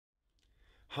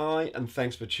Hi, and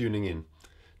thanks for tuning in.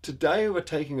 Today we're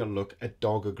taking a look at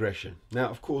dog aggression. Now,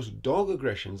 of course, dog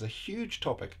aggression is a huge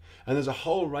topic, and there's a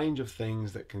whole range of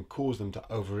things that can cause them to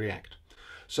overreact.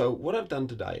 So what I've done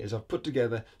today is I've put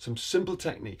together some simple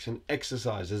techniques and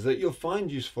exercises that you'll find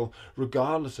useful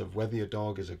regardless of whether your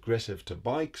dog is aggressive to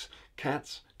bikes,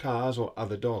 cats, cars, or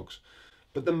other dogs.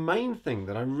 But the main thing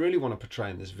that I really want to portray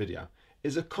in this video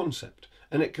is a concept,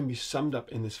 and it can be summed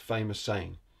up in this famous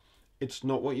saying: it's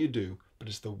not what you do, but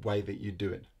it's the way that you do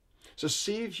it. So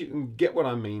see if you can get what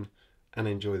I mean and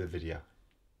enjoy the video.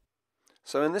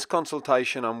 So in this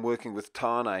consultation I'm working with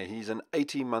Tane. He's an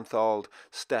 18-month-old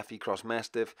Staffy Cross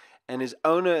Mastiff, and his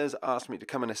owner has asked me to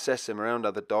come and assess him around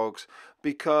other dogs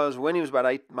because when he was about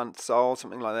 8 months old,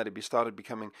 something like that, he started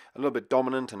becoming a little bit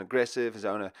dominant and aggressive. His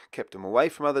owner kept him away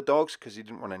from other dogs because he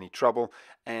didn't want any trouble,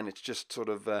 and it's just sort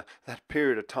of that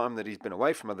period of time that he's been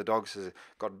away from other dogs has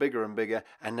got bigger and bigger,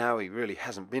 and now he really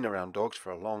hasn't been around dogs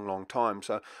for a long time.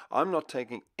 So I'm not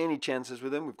taking any chances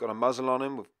with him. We've got a muzzle on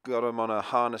him, we've got him on a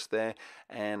harness there,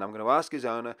 and I'm going to ask his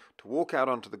owner to walk out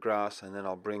onto the grass, and then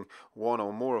I'll bring one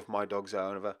or more of my dogs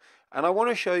over, and I want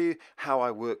to show you how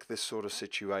I work this sort of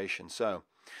situation. So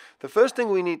the first thing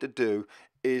we need to do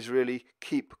is really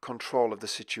keep control of the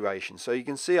situation. So you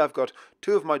can see I've got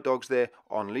two of my dogs there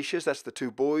on leashes. That's the two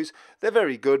boys. They're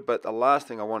very good, but the last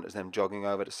thing I want is them jogging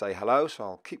over to say hello, so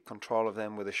I'll keep control of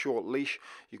them with a short leash.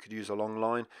 You could use a long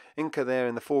line. Inca there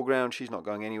in the foreground, she's not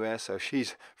going anywhere, so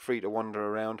she's free to wander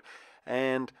around.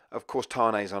 And of course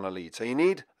Tane's on a lead. So you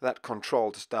need that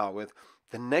control to start with.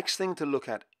 The next thing to look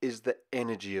at is the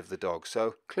energy of the dog.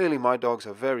 So clearly my dogs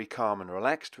are very calm and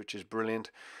relaxed, which is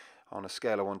brilliant. On a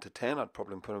scale of 1 to 10, I'd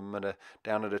probably put him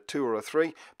down at a 2 or a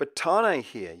 3. But Tane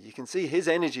here, you can see his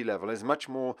energy level is much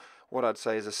more what I'd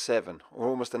say is a 7 or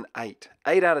almost an 8.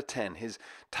 8 out of 10. His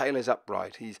tail is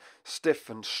upright. He's stiff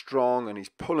and strong, and he's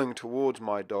pulling towards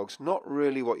my dogs. Not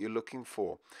really what you're looking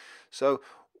for. So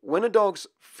when a dog's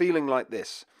feeling like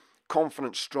this,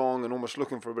 confident, strong, and almost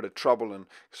looking for a bit of trouble and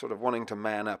sort of wanting to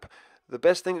man up, the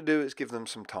best thing to do is give them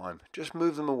some time. Just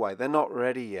move them away. They're not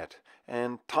ready yet.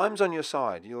 And time's on your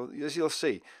side. As you'll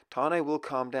see, Tane will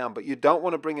calm down, but you don't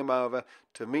want to bring him over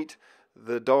to meet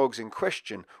the dogs in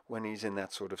question when he's in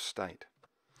that sort of state.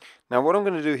 Now what I'm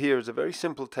going to do here is a very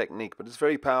simple technique, but it's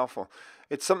very powerful.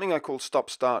 It's something I call stop,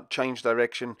 start, change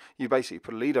direction. You basically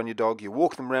put a lead on your dog, you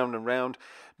walk them round and round,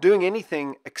 doing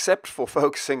anything except for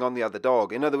focusing on the other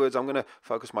dog. In other words, I'm going to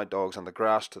focus my dogs on the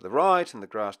grass to the right and the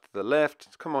grass to the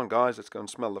left. Come on guys, let's go and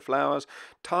smell the flowers.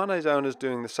 Tane's owner's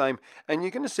doing the same, and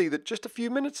you're going to see that just a few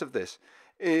minutes of this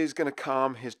is going to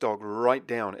calm his dog right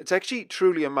down. It's actually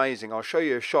truly amazing. I'll show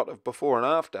you a shot of before and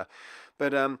after.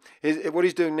 But what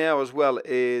he's doing now as well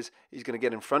is he's going to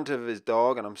get in front of his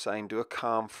dog, and I'm saying do a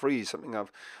calm freeze, something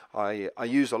I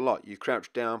use a lot. You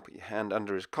crouch down, put your hand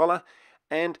under his collar,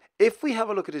 and if we have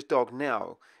a look at his dog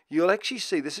now, you'll actually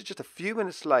see, this is just a few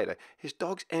minutes later, his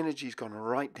dog's energy's gone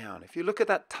right down. If you look at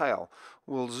that tail,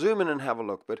 we'll zoom in and have a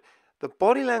look, but the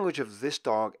body language of this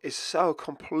dog is so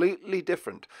completely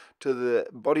different to the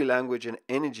body language and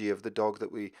energy of the dog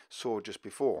that we saw just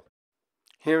before.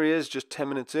 Here he is just 10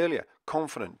 minutes earlier,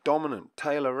 confident, dominant,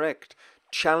 tail erect,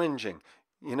 challenging.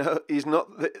 You know, he's not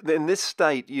in this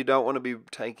state. You don't want to be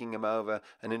taking him over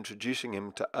and introducing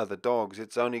him to other dogs.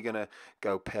 It's only going to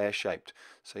go pear-shaped.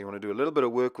 So you want to do a little bit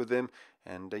of work with him,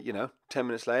 and 10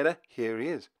 minutes later, here he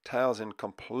is. Tail's in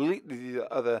completely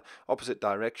the other opposite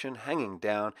direction, hanging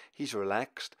down. He's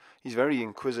relaxed. He's very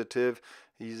inquisitive.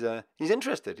 He's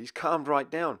interested. He's calmed right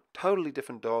down. Totally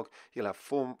different dog. You'll have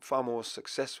far more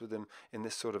success with him in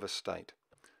this sort of a state.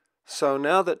 So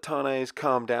now that Tane's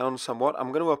calmed down somewhat,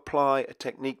 I'm going to apply a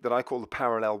technique that I call the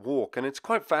parallel walk, and it's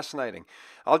quite fascinating.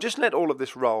 I'll just let all of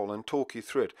this roll and talk you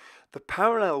through it. The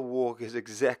parallel walk is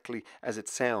exactly as it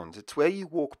sounds. It's where you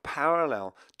walk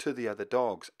parallel to the other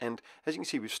dogs, and as you can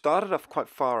see, we've started off quite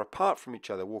far apart from each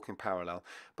other, walking parallel,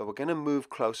 but we're going to move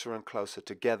closer and closer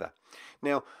together.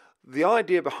 Now, the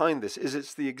idea behind this is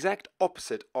it's the exact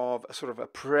opposite of a sort of a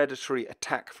predatory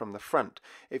attack from the front.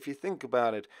 If you think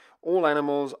about it, all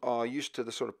animals are used to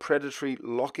the sort of predatory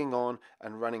locking on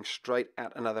and running straight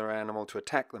at another animal to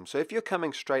attack them. So if you're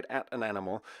coming straight at an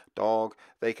animal, dog,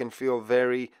 they can feel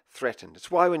very threatened.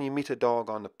 It's why when you meet a dog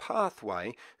on the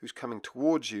pathway who's coming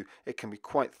towards you, it can be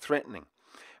quite threatening.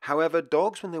 However,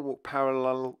 dogs, when they walk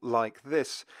parallel like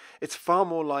this, it's far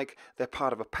more like they're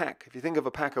part of a pack. If you think of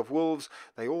a pack of wolves,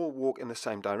 they all walk in the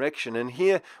same direction. And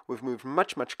here we've moved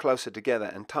much closer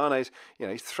together. And Tane's,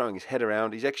 he's throwing his head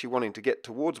around. He's actually wanting to get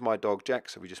towards my dog Jack,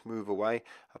 so we just move away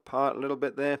apart a little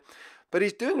bit there. But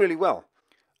he's doing really well.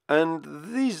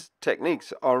 And these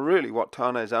techniques are really what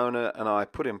Tane's owner and I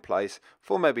put in place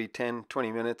for maybe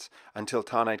 10-20 minutes until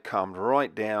Tane calmed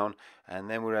right down, and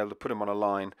then we were able to put him on a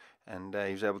line and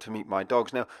he was able to meet my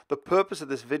dogs. Now, the purpose of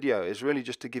this video is really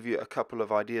just to give you a couple of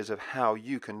ideas of how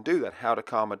you can do that, how to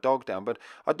calm a dog down. But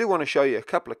I do want to show you a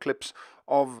couple of clips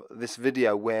of this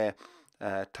video where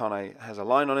Tane has a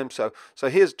line on him. So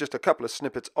here's just a couple of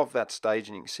snippets of that stage,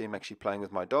 and you can see him actually playing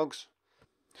with my dogs.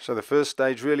 So the first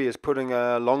stage really is putting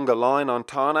a longer line on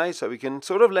Tane so we can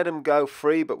sort of let him go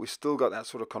free, but we've still got that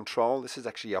sort of control. This is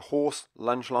actually a horse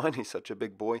lunge line. He's such a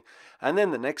big boy. And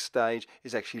then the next stage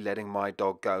is actually letting my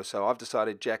dog go. So I've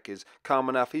decided Jack is calm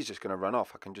enough. He's just going to run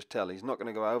off. I can just tell he's not going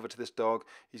to go over to this dog.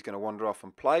 He's going to wander off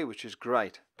and play, which is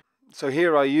great. So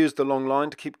here I use the long line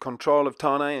to keep control of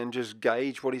Tane and just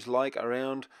gauge what he's like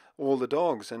around all the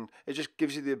dogs, and it just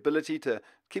gives you the ability to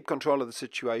keep control of the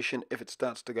situation if it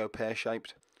starts to go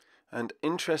pear-shaped. And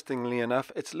interestingly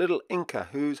enough, it's little Inca,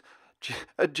 who's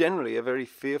generally a very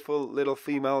fearful little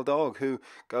female dog, who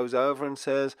goes over and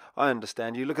says, "I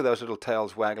understand you." Look at those little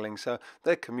tails waggling. So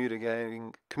they're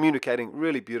communicating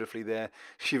really beautifully there.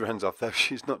 She runs off though,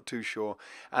 she's not too sure.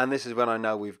 And this is when I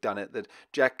know we've done it, that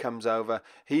Jack comes over.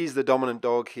 He's the dominant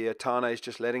dog here. Tane's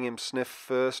just letting him sniff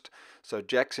first. So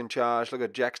Jack's in charge. Look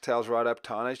at Jack's tails right up.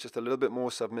 Tane's just a little bit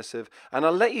more submissive. And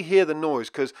I'll let you hear the noise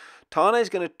because Tane's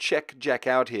going to check Jack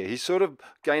out here. He's sort of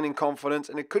gaining confidence,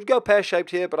 and it could go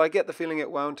pear-shaped here, but I get the feeling it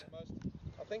won't.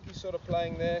 I think he's sort of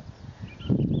playing there.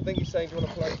 I think he's saying, "Do you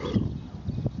want to play?"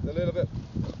 A little bit.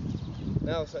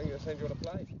 Now he's saying, "Do you want to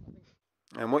play?"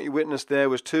 And what you witnessed there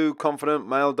was two confident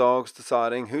male dogs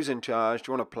deciding who's in charge,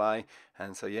 do you want to play?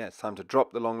 And so yeah, it's time to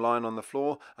drop the long line on the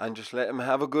floor and just let them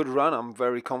have a good run. I'm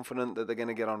very confident that they're going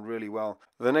to get on really well.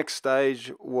 The next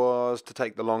stage was to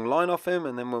take the long line off him,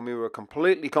 and then when we were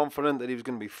completely confident that he was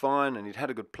going to be fine and he'd had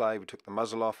a good play, we took the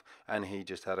muzzle off and he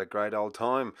just had a great old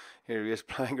time. Here he is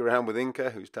playing around with Inca,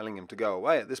 who's telling him to go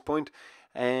away at this point.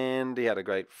 And he had a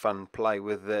great fun play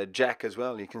with Jack as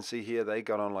well. You can see here they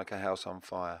got on like a house on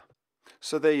fire.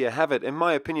 So there you have it. In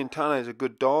my opinion, Tane is a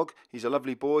good dog. He's a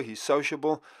lovely boy. He's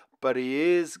sociable, but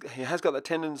he has got the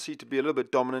tendency to be a little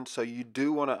bit dominant. So you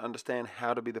do want to understand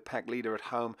how to be the pack leader at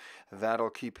home.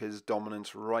 That'll keep his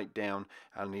dominance right down,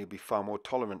 and he'll be far more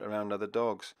tolerant around other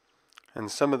dogs. And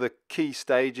some of the key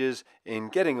stages in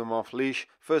getting him off leash: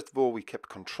 first of all, we kept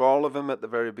control of him at the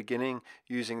very beginning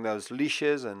using those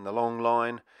leashes and the long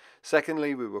line.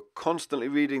 Secondly, we were constantly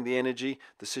reading the energy,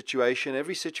 the situation.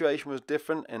 Every situation was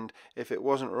different, and if it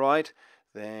wasn't right,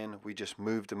 then we just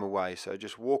moved him away. So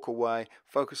just walk away,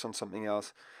 focus on something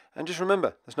else, and just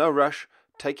remember, there's no rush.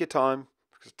 Take your time,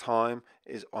 because time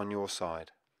is on your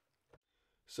side.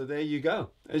 So there you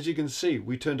go. As you can see,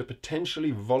 we turned a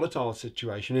potentially volatile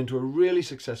situation into a really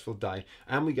successful day,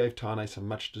 and we gave Tane some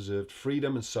much deserved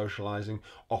freedom and socializing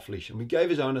off leash, and we gave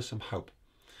his owner some hope.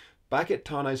 Back at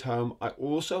Tane's home, I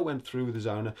also went through with his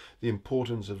owner the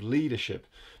importance of leadership,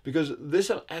 because this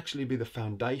will actually be the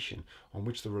foundation on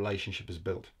which the relationship is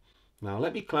built. Now,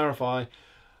 let me clarify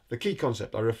the key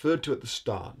concept I referred to at the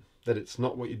start, that it's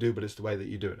not what you do, but it's the way that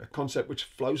you do it. A concept which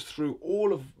flows through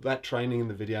all of that training in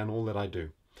the video and all that I do.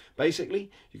 Basically,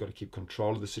 you've got to keep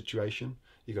control of the situation.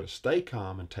 You've got to stay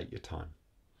calm and take your time.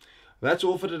 That's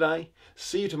all for today.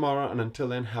 See you tomorrow, and until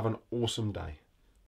then, have an awesome day.